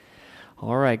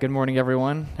All right, good morning,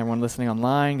 everyone. Everyone listening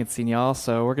online, good seeing y'all.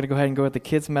 So we're going to go ahead and go with the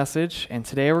kids' message, and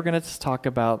today we're going to just talk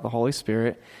about the Holy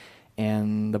Spirit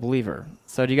and the believer.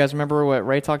 So do you guys remember what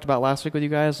Ray talked about last week with you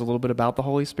guys, a little bit about the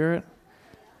Holy Spirit?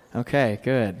 Okay,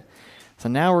 good. So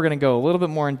now we're going to go a little bit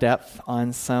more in depth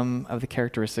on some of the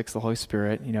characteristics of the Holy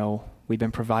Spirit. You know, we've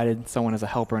been provided someone as a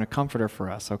helper and a comforter for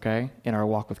us, okay, in our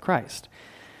walk with Christ.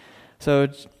 So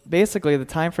basically, the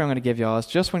time frame I'm going to give y'all is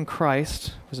just when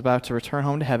Christ was about to return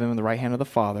home to heaven with the right hand of the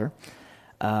Father,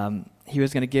 he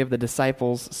was going to give the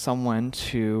disciples someone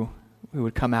who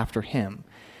would come after him.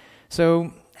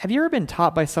 So have you ever been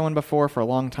taught by someone before for a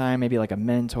long time, maybe like a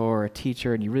mentor or a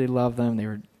teacher, and you really love them?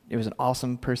 It was an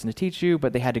awesome person to teach you,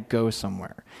 but they had to go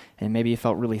somewhere. And maybe you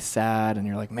felt really sad, and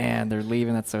you're like, man, they're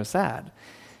leaving, that's so sad.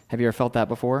 Have you ever felt that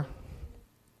before?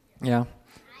 Yeah?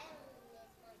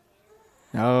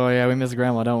 Oh, yeah, we miss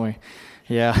Grandma, don't we?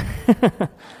 Yeah.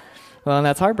 Well, and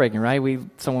that's heartbreaking, right?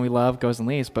 Someone we love goes and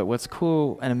leaves, but what's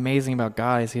cool and amazing about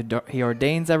God is he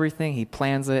ordains everything, he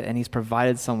plans it, and he's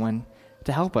provided someone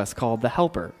to help us called the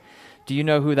Helper. Do you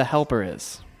know who the Helper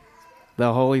is?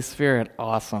 The Holy Spirit.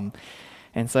 Awesome.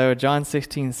 And so John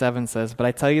 16:7 says, "But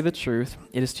I tell you the truth,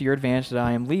 it is to your advantage that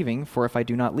I am leaving, for if I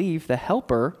do not leave, the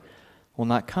Helper will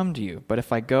not come to you. But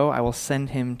if I go, I will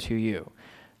send him to you."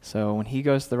 So when he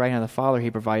goes to the right hand of the Father, he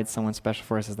provides someone special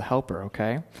for us as the Helper,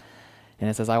 okay? And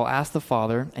it says, "I will ask the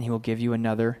Father, and he will give you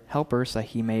another Helper so that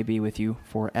he may be with you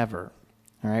forever."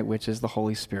 All right, which is the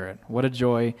Holy Spirit. What a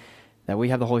joy that we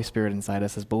have the Holy Spirit inside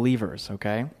us as believers,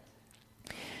 okay?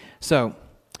 So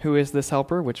who is this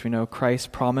Helper, which we know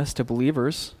Christ promised to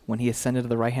believers when he ascended to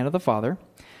the right hand of the Father?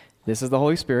 This is the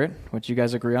Holy Spirit, which you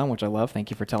guys agree on, which I love.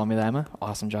 Thank you for telling me that, Emma.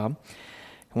 Awesome job.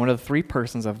 And one of the three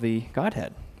persons of the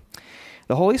Godhead.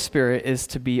 The Holy Spirit is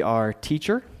to be our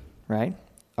teacher, right?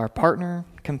 Our partner,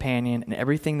 companion, and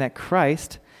everything that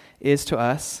Christ is to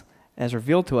us as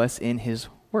revealed to us in his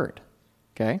word,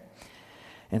 okay?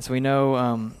 And so we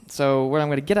know, so what I'm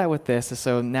going to get at with this is,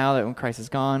 so now that when Christ is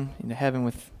gone into heaven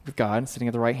with God, sitting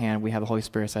at the right hand, we have the Holy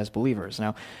Spirit as believers.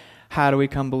 Now, how do we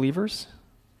become believers?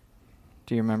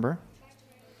 Do you remember?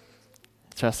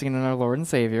 Trusting in our Lord and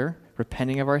Savior,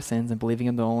 repenting of our sins, and believing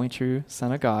in the only true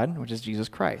Son of God, which is Jesus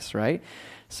Christ, right?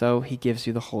 So he gives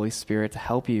you the Holy Spirit to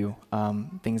help you,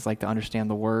 things like to understand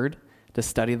the Word, to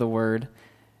study the Word,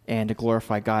 and to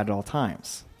glorify God at all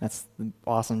times. That's the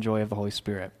awesome joy of the Holy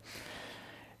Spirit.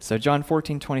 So John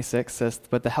 14:26 says,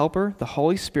 "But the Helper, the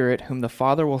Holy Spirit, whom the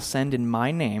Father will send in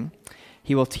my name,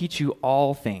 he will teach you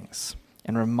all things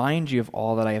and remind you of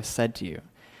all that I have said to you."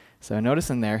 So notice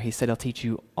in there, he said he'll teach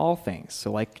you all things.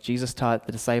 So like Jesus taught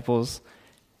the disciples,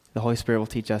 the Holy Spirit will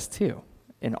teach us too,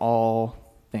 in all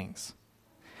things.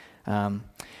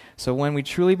 So when we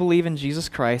truly believe in Jesus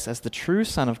Christ as the true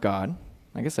Son of God,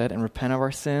 like I said, and repent of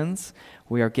our sins,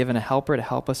 we are given a helper to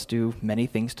help us do many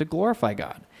things to glorify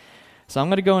God. So I'm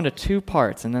going to go into two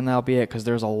parts, and then that'll be it, because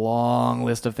there's a long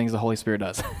list of things the Holy Spirit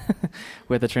does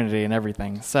with the Trinity and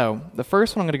everything. So the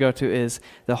first one I'm going to go to is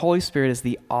the Holy Spirit is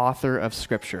the author of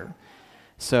Scripture.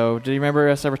 So do you remember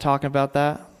us ever talking about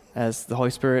that, as the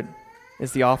Holy Spirit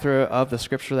is the author of the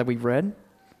Scripture that we've read,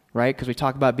 right? Because we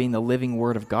talk about being the living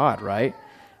Word of God, right?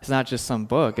 It's not just some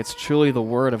book. It's truly the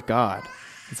Word of God.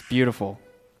 It's beautiful.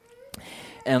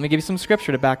 And let me give you some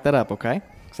Scripture to back that up, okay?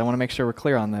 Because I want to make sure we're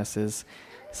clear on this. Is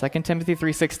 2 Timothy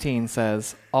 3:16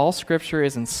 says, "All Scripture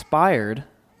is inspired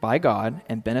by God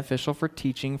and beneficial for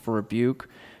teaching, for rebuke,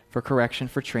 for correction,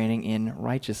 for training in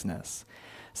righteousness."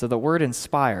 So the word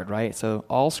inspired, right? So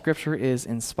all Scripture is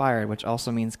inspired, which also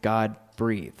means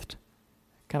God-breathed.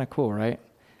 Kind of cool, right?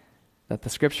 That the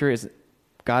Scripture is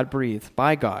God-breathed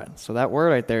by God. So that word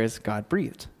right there is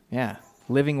God-breathed. Yeah,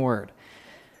 living word.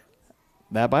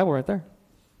 That Bible right there.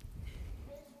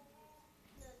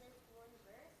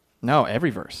 No, every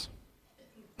verse.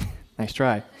 Nice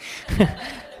try.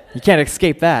 You can't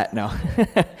escape that, no.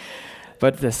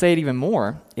 But to say it even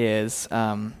more is,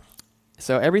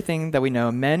 so everything that we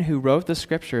know, men who wrote the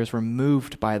Scriptures were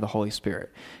moved by the Holy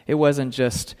Spirit. It wasn't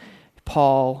just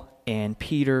Paul and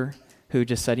Peter who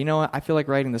just said, you know what, I feel like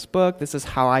writing this book, this is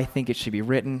how I think it should be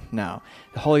written. No,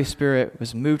 the Holy Spirit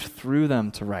was moved through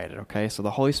them to write it, okay? So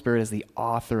the Holy Spirit is the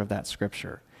author of that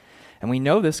Scripture. And we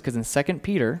know this because in 2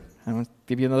 Peter, I'm going to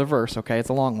give you another verse, okay? It's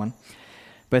a long one.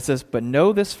 But it says, "But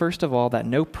know this first of all, that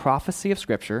no prophecy of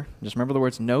Scripture," just remember the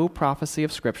words, no prophecy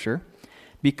of Scripture,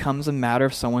 "becomes a matter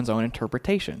of someone's own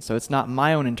interpretation." So it's not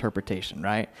my own interpretation,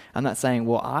 right? I'm not saying,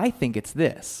 well, I think it's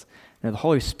this. No, the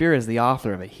Holy Spirit is the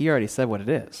author of it. He already said what it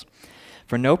is.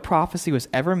 "For no prophecy was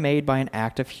ever made by an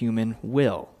act of human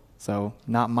will." So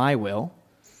not my will,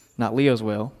 not Leo's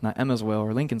will, not Emma's will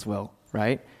or Lincoln's will,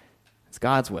 right? It's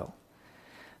God's will.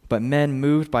 but men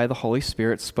moved by the Holy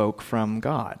Spirit spoke from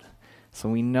God. So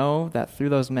we know that through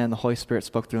those men, the Holy Spirit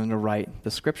spoke through them to write the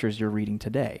scriptures you're reading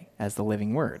today as the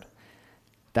living word.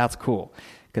 That's cool.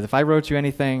 Because if I wrote you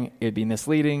anything, it'd be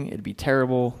misleading, it'd be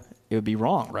terrible, it would be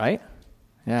wrong, right?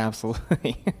 Yeah,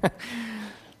 absolutely.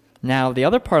 Now, the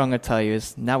other part I'm going to tell you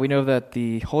is, now we know that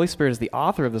the Holy Spirit is the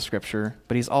author of the Scripture,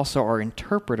 but he's also our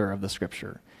interpreter of the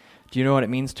Scripture. Do you know what it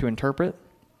means to interpret?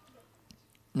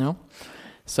 No?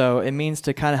 So it means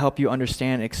to kind of help you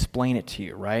understand, explain it to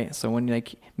you, right? So when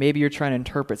maybe you're trying to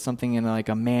interpret something in like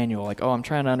a manual, like, oh, I'm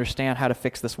trying to understand how to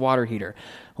fix this water heater.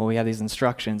 Well, we have these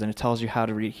instructions, and it tells you how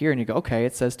to read here, and you go, okay,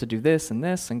 it says to do this,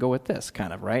 and go with this,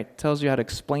 kind of, right? It tells you how to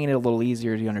explain it a little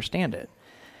easier to understand it.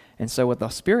 And so what the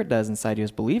Spirit does inside you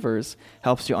as believers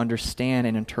helps you understand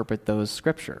and interpret those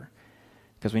Scripture.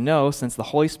 Because we know, since the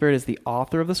Holy Spirit is the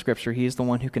author of the Scripture, he is the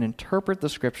one who can interpret the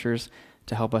Scriptures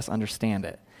to help us understand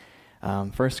it.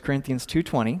 1 Corinthians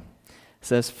 2:20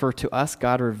 says, "For to us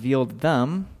God revealed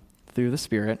them through the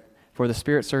Spirit, for the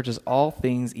Spirit searches all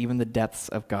things, even the depths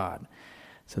of God."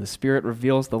 So the Spirit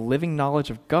reveals the living knowledge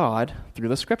of God through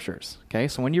the Scriptures. Okay,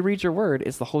 so when you read your word,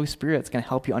 it's the Holy Spirit that's going to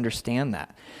help you understand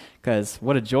that. Because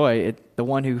what a joy, the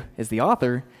one who is the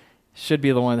author should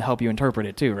be the one to help you interpret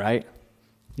it too, right?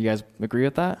 You guys agree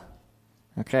with that?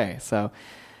 Okay, so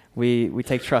we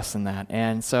take trust in that.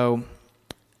 And so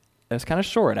it was kind of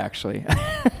short, actually.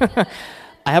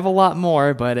 I have a lot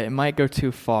more, but it might go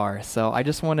too far. So I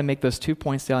just want to make those 2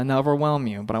 points to not overwhelm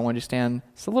you, but I want you to understand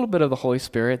just a little bit of the Holy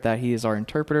Spirit, that he is our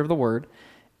interpreter of the Word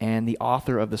and the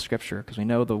author of the Scripture, because we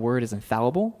know the Word is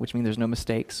infallible, which means there's no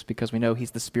mistakes, because we know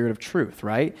he's the Spirit of truth,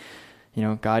 right? You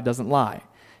know, God doesn't lie.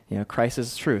 You know, Christ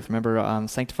is truth. Remember,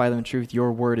 sanctify them in truth,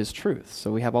 your word is truth.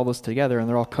 So we have all those together, and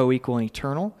they're all co-equal and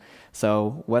eternal.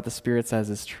 So what the Spirit says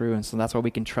is true, and so that's why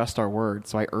we can trust our word.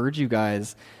 So I urge you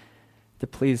guys to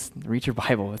please read your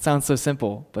Bible. It sounds so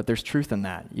simple, but there's truth in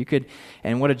that.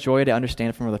 And what a joy to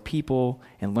understand from other people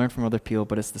and learn from other people,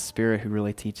 but it's the Spirit who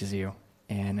really teaches you.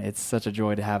 And it's such a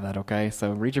joy to have that, okay?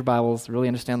 So read your Bibles, really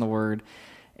understand the Word,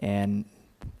 and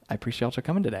I appreciate y'all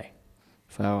coming today.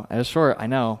 So it was short, I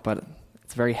know, but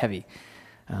it's very heavy.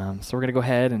 So we're going to go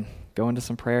ahead and go into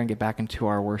some prayer and get back into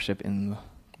our worship in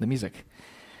the music.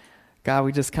 God,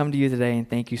 we just come to you today and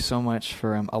thank you so much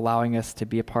for allowing us to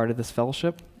be a part of this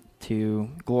fellowship, to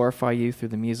glorify you through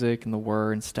the music and the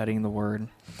Word and studying the Word.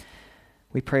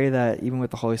 We pray that even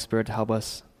with the Holy Spirit to help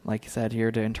us, like you said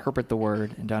here, to interpret the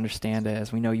Word and to understand it,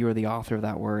 as we know you are the author of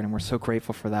that Word, and we're so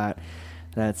grateful for that,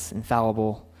 that's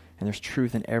infallible, and there's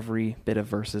truth in every bit of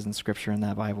verses in Scripture in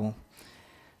that Bible.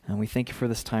 And we thank you for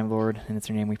this time, Lord, and it's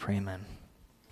in your name we pray, amen.